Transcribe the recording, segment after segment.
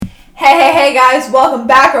Hey guys, welcome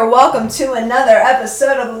back or welcome to another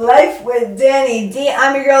episode of Life with Danny D.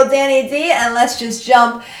 I'm your girl Danny D, and let's just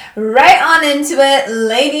jump right on into it,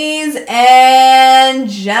 ladies and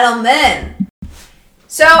gentlemen.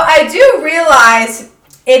 So I do realize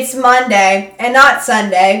it's Monday and not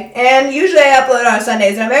Sunday, and usually I upload on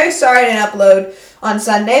Sundays, and I'm very sorry I didn't upload on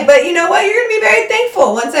Sunday, but you know what? You're going to be very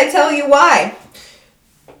thankful once I tell you why.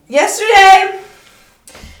 Yesterday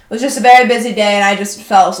was just a very busy day, and I just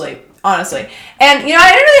fell asleep. Honestly. And, I didn't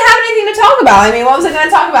really have anything to talk about. I mean, what was I going to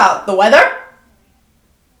talk about? The weather?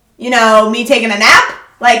 Me taking a nap?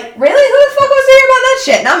 Like, really? Who the fuck was to hear about that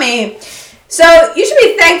shit? Not me. So, you should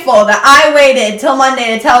be thankful that I waited till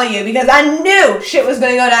Monday to tell you because I knew shit was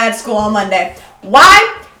going to go down at school on Monday.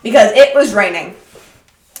 Why? Because it was raining.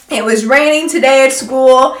 It was raining today at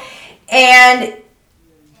school, and,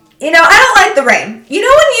 I don't like the rain. When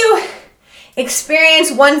you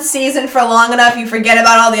experience one season for long enough, you forget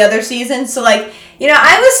about all the other seasons. So, I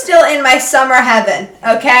was still in my summer heaven,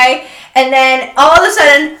 okay? And then, all of a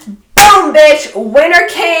sudden, boom, bitch, winter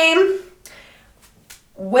came.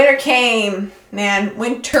 Winter came.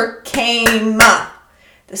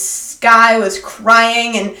 The sky was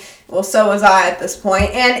crying, and, well, so was I at this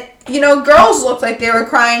point. And, girls looked like they were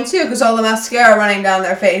crying, too, because all the mascara running down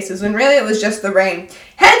their faces, when really it was just the rain.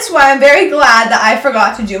 Hence why I'm very glad that I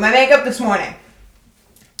forgot to do my makeup this morning.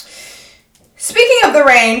 Speaking of the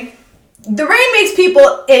rain makes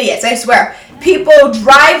people idiots, I swear. People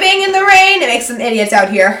driving in the rain, it makes them idiots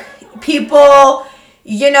out here. People,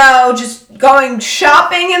 just going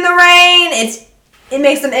shopping in the rain, it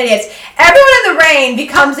makes them idiots. Everyone in the rain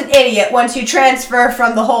becomes an idiot once you transfer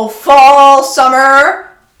from the whole fall, summer,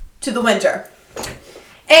 to the winter.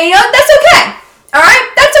 And that's okay. Alright?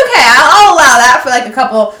 That's okay. I'll allow that for like a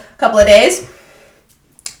couple of days.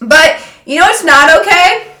 But, it's not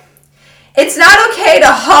okay? It's not okay to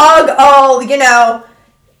hog all,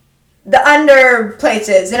 the under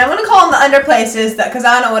places. And I'm going to call them the under places because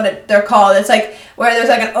I don't know what they're called. It's like where there's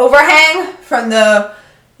like an overhang from the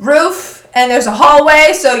roof and there's a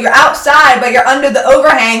hallway. So you're outside, but you're under the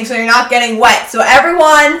overhang so you're not getting wet. So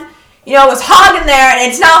everyone, was hogging there, and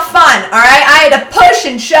it's not fun, all right? I had to push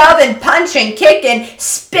and shove and punch and kick and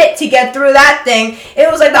spit to get through that thing. It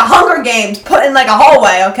was like the Hunger Games put in like a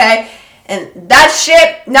hallway, okay? And that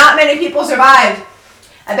shit, not many people survived.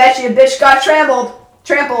 I bet you a bitch got trampled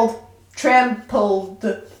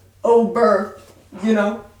over,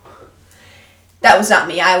 That was not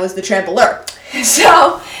me. I was the trampler.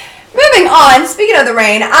 So, moving on, speaking of the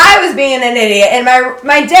rain, I was being an idiot, and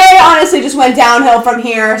my day honestly just went downhill from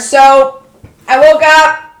here. So, I woke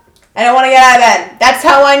up, I didn't want to get out of bed. That's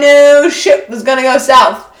how I knew shit was going to go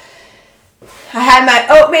south. I had my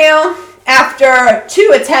oatmeal. After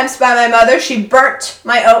 2 attempts by my mother, she burnt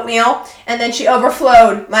my oatmeal, and then she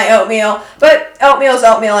overflowed my oatmeal. But oatmeal's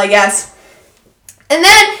oatmeal, I guess. And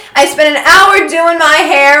then I spent an hour doing my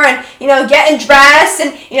hair and, getting dressed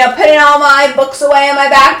and, putting all my books away in my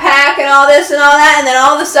backpack and all this and all that. And then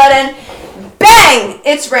all of a sudden, bang,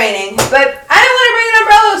 it's raining. But I didn't want to bring an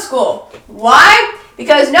umbrella to school. Why?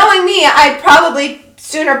 Because knowing me, I'd probably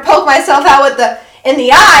sooner poke myself out in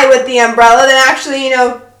the eye with the umbrella than actually,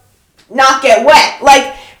 not get wet.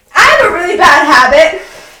 Like, I have a really bad habit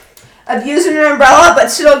of using an umbrella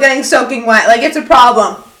but still getting soaking wet. Like, it's a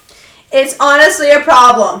problem. It's honestly a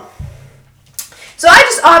problem. So I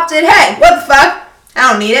just opted, hey, what the fuck?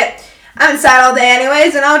 I don't need it. I'm inside all day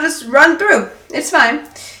anyways, and I'll just run through. It's fine.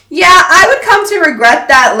 Yeah, I would come to regret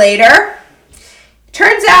that later.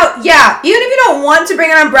 Turns out, yeah, even if you don't want to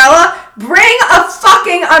bring an umbrella, bring a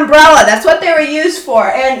fucking umbrella. That's what they were used for.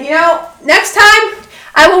 And, next time,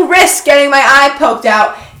 I will risk getting my eye poked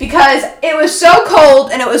out because it was so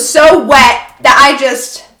cold and it was so wet that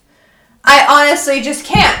I honestly just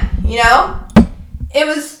can't, It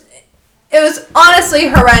was honestly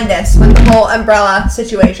horrendous with the whole umbrella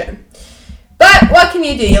situation. But what can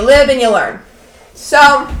you do? You live and you learn.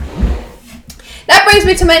 So, that brings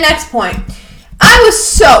me to my next point. I was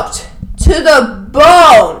soaked to the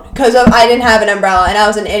bone because I didn't have an umbrella and I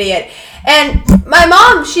was an idiot. And my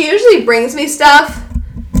mom, she usually brings me stuff,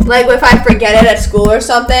 like if I forget it at school or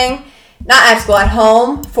something. Not at school, at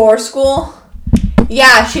home, for school.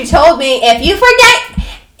 Yeah, she told me, if you're not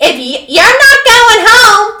going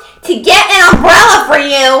home to get an umbrella for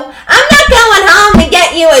you, I'm not going home to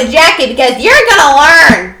get you a jacket because you're going to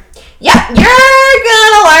learn. Yep, you're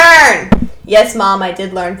going to learn. Yes, Mom, I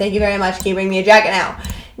did learn. Thank you very much. Can you bring me a jacket now?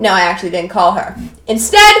 No, I actually didn't call her.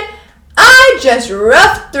 Instead, I just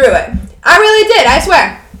roughed through it. I really did, I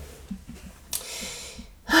swear.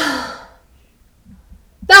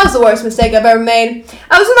 That was the worst mistake I've ever made.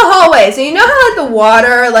 I was in the hallways, and you know how, like, the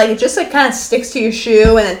water, like, it just, like, kind of sticks to your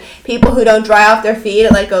shoe, and then people who don't dry off their feet,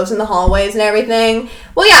 it, like, goes in the hallways and everything?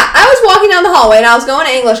 Well, yeah, I was walking down the hallway, and I was going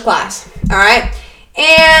to English class, all right?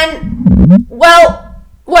 And, well,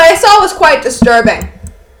 what I saw was quite disturbing.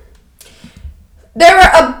 There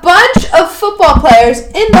were a bunch of football players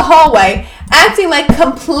in the hallway acting like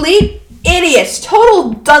complete idiots,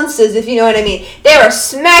 total dunces, if you know what I mean. They were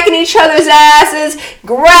smacking each other's asses,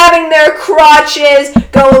 grabbing their crotches,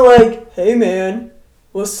 going like, hey man,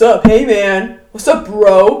 what's up? Hey man, what's up,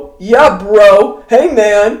 bro? Yeah, bro. Hey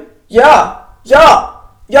man, yeah.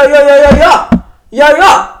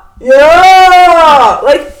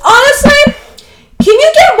 Like, honestly, can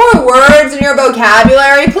you get more words in your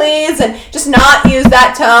vocabulary, please, and just not use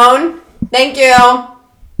that tone? Thank you.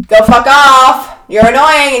 Go fuck off. You're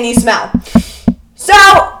annoying and you smell. So,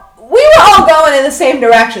 we were all going in the same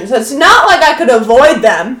direction, so it's not like I could avoid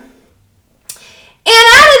them. And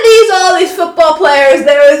out of all these football players,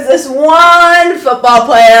 there was this one football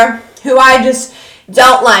player who I just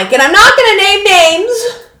don't like. And I'm not going to name names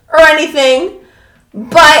or anything,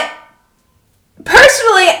 but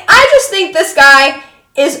personally, I just think this guy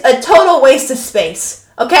is a total waste of space,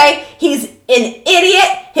 okay? He's an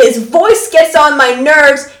idiot, his voice gets on my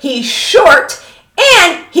nerves, he's short,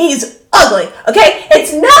 and he's ugly, okay?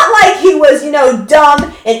 It's not like he was,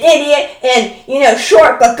 dumb, an idiot, and,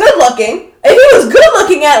 short, but good looking. If he was good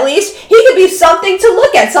looking at least, he could be something to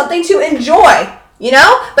look at, something to enjoy,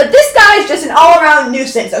 But this guy is just an all-around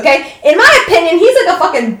nuisance, okay? In my opinion, he's like a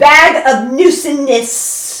fucking bag of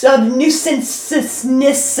nuisance,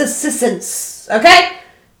 okay?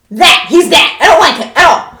 He's that. I don't like him at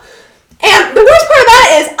all. And the worst part about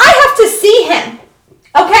it is I have to see him,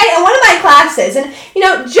 okay, in one of my classes. And,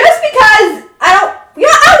 just because I don't give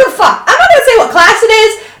a fuck. I'm not going to say what class it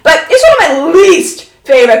is, but it's one of my least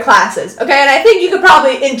favorite classes, okay? And I think you could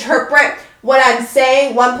probably interpret what I'm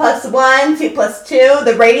saying, 1 + 1, 2 + 2,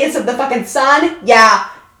 the radius of the fucking sun. Yeah,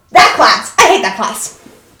 that class. I hate that class.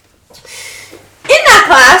 In that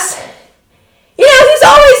class, he's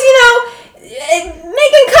always,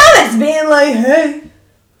 making comments, being like, hey,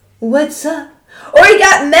 what's up? Or he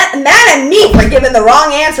got mad at me for giving the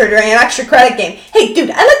wrong answer during an extra credit game. Hey, dude,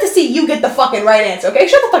 I'd like to see you get the fucking right answer, okay?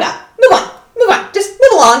 Shut the fuck up. Move on. Just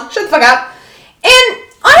move along. Shut the fuck up. And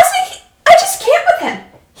honestly, I just can't with him.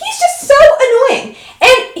 He's just so annoying.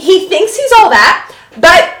 And he thinks he's all that,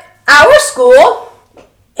 but our school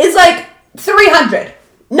is like 300.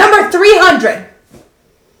 Number 300.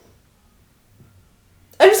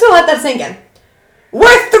 I'm just going to let that sink in.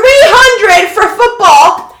 We're 300 for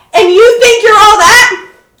football, and you think you're all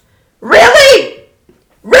that? Really?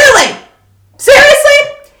 Really? Seriously?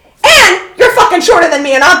 And you're fucking shorter than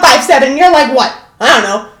me, and I'm 5'7", and you're like, what? I don't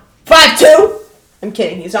know, 5'2"? I'm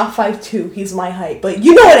kidding, he's not 5'2", he's my height, but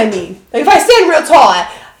you know what I mean. Like, if I stand real tall,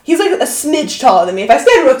 he's like a smidge taller than me. If I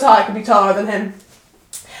stand real tall, I could be taller than him.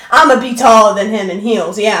 I'm going to be taller than him in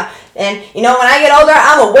heels, yeah. And, when I get older,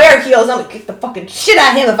 I'm going to wear heels. I'm going to kick the fucking shit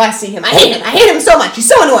out of him if I see him. I hate him so much. He's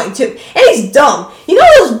so annoying, too. And he's dumb. You know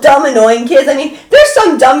those dumb, annoying kids? I mean, there's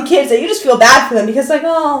some dumb kids that you just feel bad for them because, like,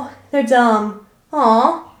 oh, they're dumb.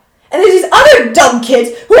 Aw. And there's these other dumb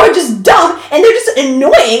kids who are just dumb and they're just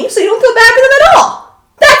annoying, so you don't feel bad for them at all.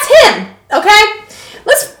 That's him, okay?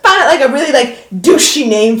 Let's find out, like, a really, douchey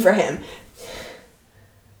name for him.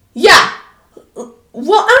 Yeah.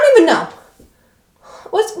 Well, I don't even know.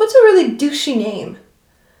 What's a really douchey name?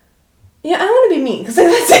 Yeah, I don't want to be mean, because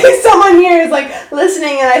let's say someone here is,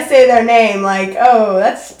 listening and I say their name, oh,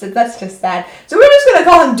 that's just bad. So we're just going to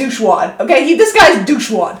call him Douchewad, okay? This guy's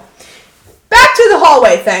Douchewad. Back to the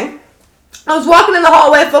hallway thing. I was walking in the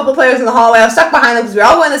hallway, football players in the hallway. I was stuck behind them because we were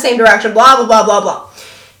all going in the same direction, blah, blah, blah, blah, blah.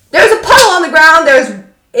 There's a puddle on the ground, there's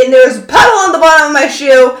a puddle on the bottom of my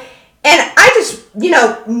shoe, and I just,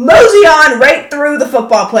 mosey on right through the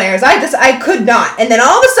football players. I could not. And then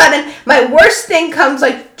all of a sudden, my worst thing comes,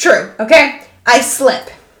 true, okay? I slip.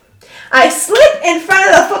 I slip in front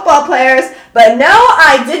of the football players, but no,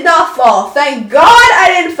 I did not fall. Thank God I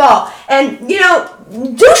didn't fall. And,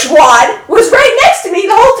 Douchewad was right next to me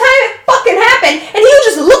the whole time it fucking happened, and he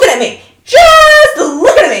was just looking at me. Just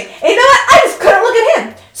looking at me. And you know what? I just couldn't look at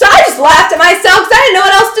him. So I just laughed at myself because I didn't know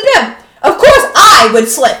what else to do. Of course, I would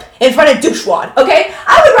slip in front of Douchewad, okay?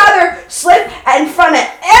 I would rather slip in front of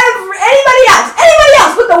anybody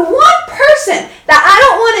else, but the one person that I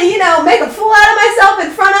don't want to, make a fool out of myself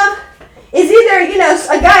in front of is either,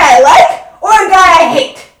 a guy I like or a guy I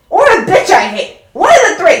hate or a bitch I hate. One of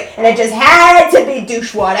the three. And it just had to be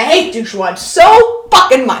Douchewad. I hate Douchewad so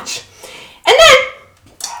fucking much. And then,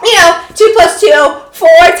 2 + 2, 4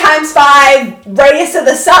 times 5 radius of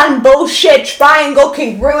the sun bullshit triangle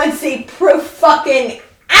congruency proof fucking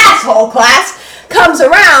asshole class comes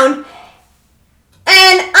around,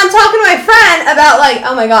 and I'm talking to my friend about like,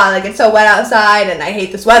 oh my god, like it's so wet outside and I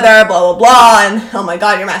hate this weather, blah blah blah, and oh my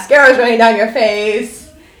god, your mascara is running down your face,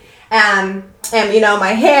 and you know,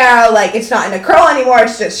 my hair, like it's not in a curl anymore,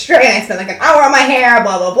 it's just straight, and I spent like an hour on my hair,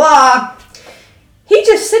 blah blah blah. He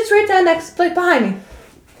just sits right down next, like behind me.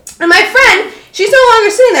 And my friend, she's no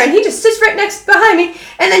longer sitting there, and he just sits right next behind me,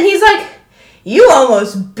 and then he's like, you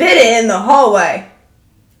almost bit it in the hallway.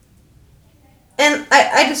 And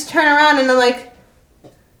I just turn around and I'm like,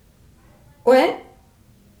 what?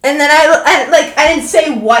 And then I didn't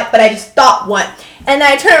say what, but I just thought what. And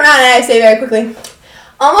then I turn around and I say very quickly,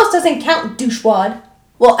 almost doesn't count, douchewad.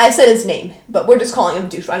 Well, I said his name, but we're just calling him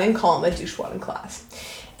douchewad. I didn't call him a douchewad in class.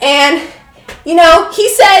 And, you know, he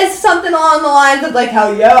says something along the lines of like,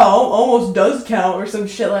 how, yeah, almost does count or some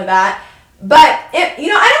shit like that. But, you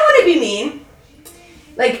know, I don't want to be mean.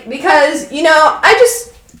 Like, because, you know, I didn't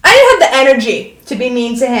have the energy to be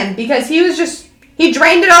mean to him because he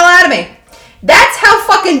drained it all out of me. That's how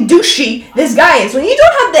fucking douchey this guy is. When you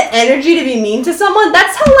don't have the energy to be mean to someone,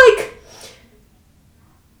 that's how, like,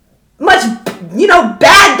 much, you know,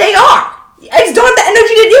 bad they are. I just don't have the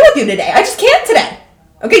energy to deal with you today. I just can't today.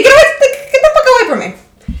 Okay, get the fuck away from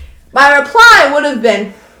me. My reply would have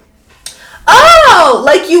been, oh,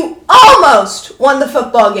 like you almost won the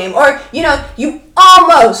football game, or, you know, you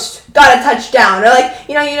almost got a touchdown, or like,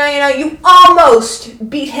 you almost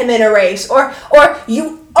beat him in a race, or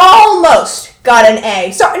you almost got an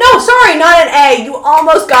A. Sorry, not an A. You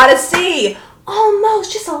almost got a C.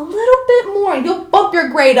 Almost, just a little bit more, and you'll bump your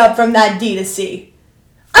grade up from that D to C.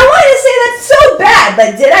 I wanted to say that so bad,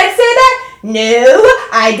 but did I say that? No,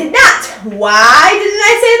 I did not. Why didn't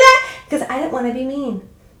I say that? Because I didn't want to be mean.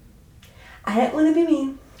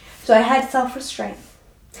 So I had self-restraint.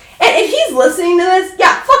 And if he's listening to this,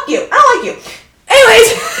 yeah, fuck you. I don't like you. Anyways,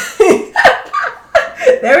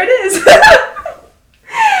 there it is.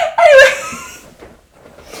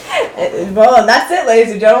 Anyway. Well, and that's it,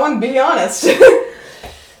 ladies and gentlemen. Be honest.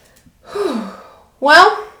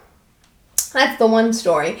 Well, that's the one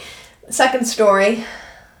story. The second story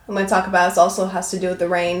I'm going to talk about also has to do with the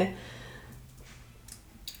rain.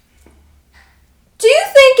 Do you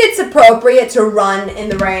think it's appropriate to run in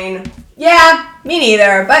the rain? Yeah, me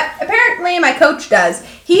neither, but apparently my coach does.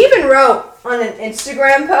 He even wrote on an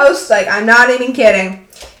Instagram post, like, I'm not even kidding.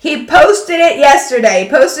 He posted it yesterday. He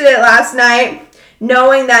posted it last night,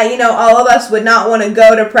 knowing that, you know, all of us would not want to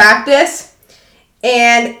go to practice.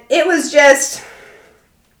 And it was just,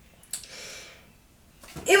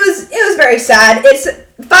 it was very sad. It's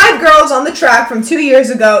 5 girls on the track from 2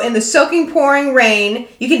 years ago in the soaking, pouring rain.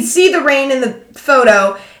 You can see the rain in the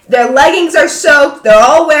photo. Their leggings are soaked. They're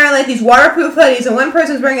all wearing like these waterproof hoodies, and one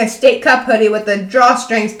person's wearing a State Cup hoodie with the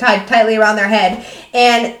drawstrings tied tightly around their head.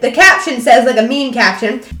 And the caption says, like a mean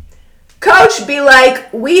caption, Coach be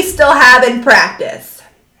like, we still having practice.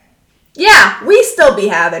 Yeah, we still be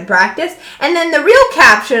having practice. And then the real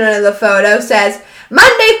caption of the photo says,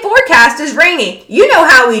 Monday forecast is rainy. You know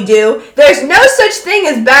how we do. There's no such thing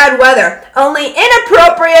as bad weather, only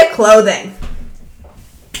inappropriate clothing.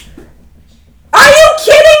 Are you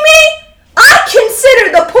kidding me? I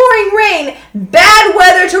consider the pouring rain bad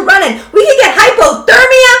weather to run in. We could get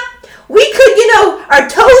hypothermia. We could, you know, our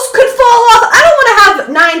toes could fall off. I don't want to have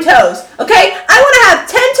 9 toes, okay? I want to have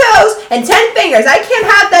 10 toes and 10 fingers. I can't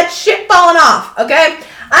have that shit falling off, okay?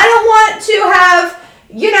 I don't want to have,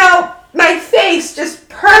 you know, my face just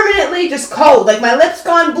permanently just cold. Like my lips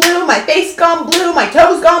gone blue, my face gone blue, my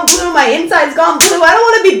toes gone blue, my inside's gone blue. I don't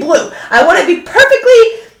want to be blue. I want to be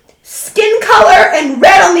perfectly skin color and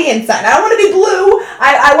red on the inside. I don't want to be blue.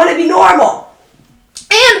 I want to be normal.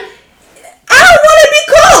 And I don't want to be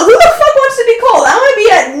cold. Who the fuck wants to be cold? I want to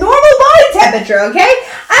be at normal body temperature, okay?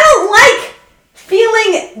 I don't like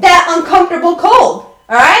feeling that uncomfortable cold.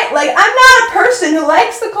 All right? Like, I'm not a person who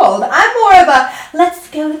likes the cold. I'm more of a, let's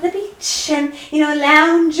go to the beach and, you know,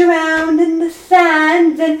 lounge around in the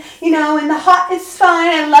sand and, you know, and the hot is fine.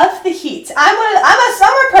 I love the heat. I'm a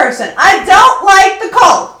summer person. I don't like the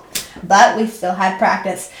cold. But we still had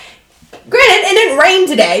practice. Granted, it didn't rain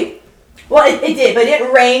today. Well, it did, but it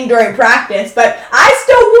didn't rain during practice. But I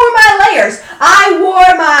still wore my layers. I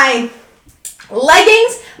wore my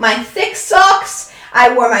leggings, my thick socks.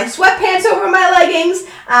 I wore my sweatpants over my leggings,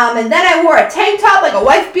 and then I wore a tank top, like a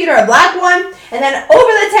wife beater, a black one, and then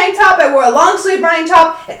over the tank top, I wore a long sleeve running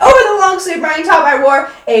top, and over the long sleeve running top, I wore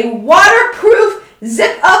a waterproof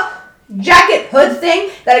zip-up jacket hood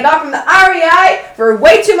thing that I got from the REI for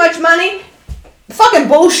way too much money. fucking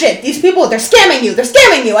bullshit. These people, they're scamming you. They're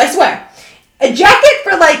scamming you, I swear. A jacket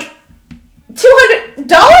for like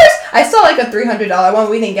 $200? I saw like a $300 one.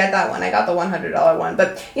 We didn't get that one. I got the $100 one.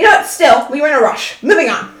 But, you know what? Still, we were in a rush. Moving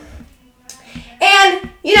on. And,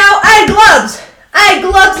 you know, I had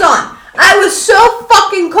gloves on. I was so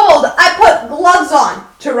fucking cold, I put gloves on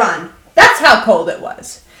to run. That's how cold it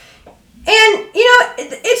was. And, you know,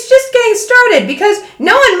 it's just getting started because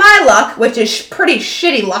knowing my luck, which is pretty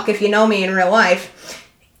shitty luck if you know me in real life,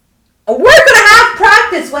 we're going to have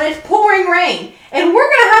practice when it's pouring rain. And we're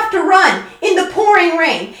going to have to run in the pouring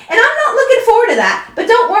rain. And I'm not looking forward to that. But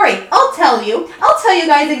don't worry, I'll tell you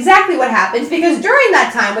guys exactly what happens because during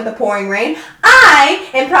that time with the pouring rain, I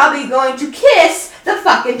am probably going to kiss the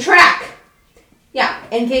fucking track. Yeah,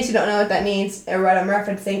 in case you don't know what that means or what I'm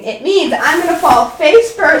referencing, it means I'm going to fall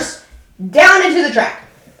face first down into the track.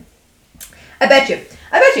 I bet you.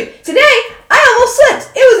 Today, I almost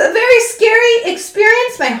slipped. It was a very scary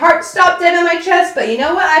experience. My heart stopped dead in my chest, but you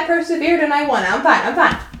know what? I persevered and I won. I'm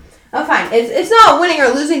fine. It's not a winning or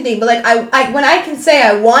losing thing, but like I when I can say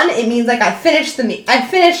I won, it means like I finished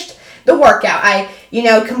the workout. I, you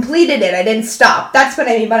know, completed it. I didn't stop. That's what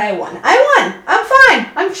I mean, but I won. I'm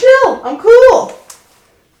fine. I'm chill. I'm cool.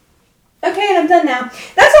 Okay, and I'm done now.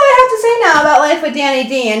 That's all I have to say now about Life with Danny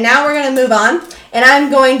D. And now we're going to move on. And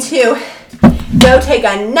I'm going to go take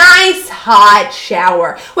a nice hot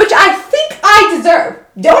shower, which I think I deserve.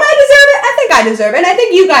 Don't I deserve it? I think I deserve it. And I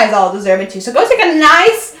think you guys all deserve it too. So go take a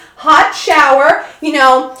nice hot shower, you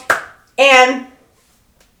know, and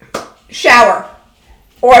shower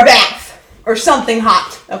or a bath or something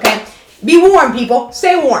hot, okay? Be warm, people.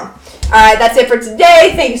 Stay warm. All right, that's it for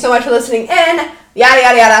today. Thank you so much for listening in. Yada,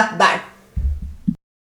 yada, yada. Bye.